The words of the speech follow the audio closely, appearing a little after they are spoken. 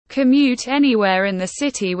Commute anywhere in the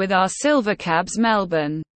city with our Silvercabs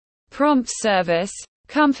Melbourne. Prompt service,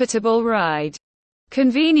 comfortable ride,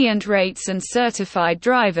 convenient rates and certified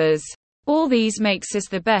drivers. All these makes us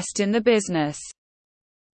the best in the business.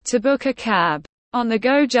 To book a cab on the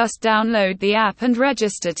go, just download the app and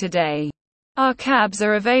register today. Our cabs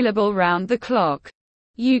are available round the clock.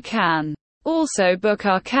 You can also book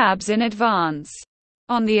our cabs in advance.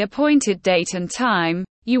 On the appointed date and time,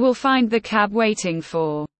 you will find the cab waiting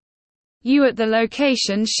for you at the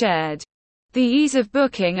location shared. The ease of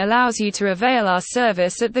booking allows you to avail our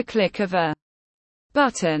service at the click of a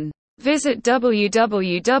button. Visit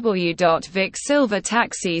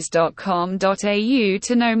www.vicsilvertaxis.com.au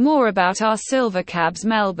to know more about our Silvercabs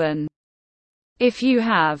Melbourne. If you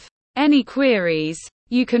have any queries,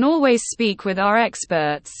 you can always speak with our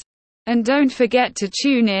experts. And don't forget to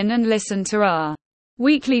tune in and listen to our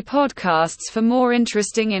weekly podcasts for more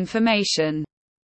interesting information.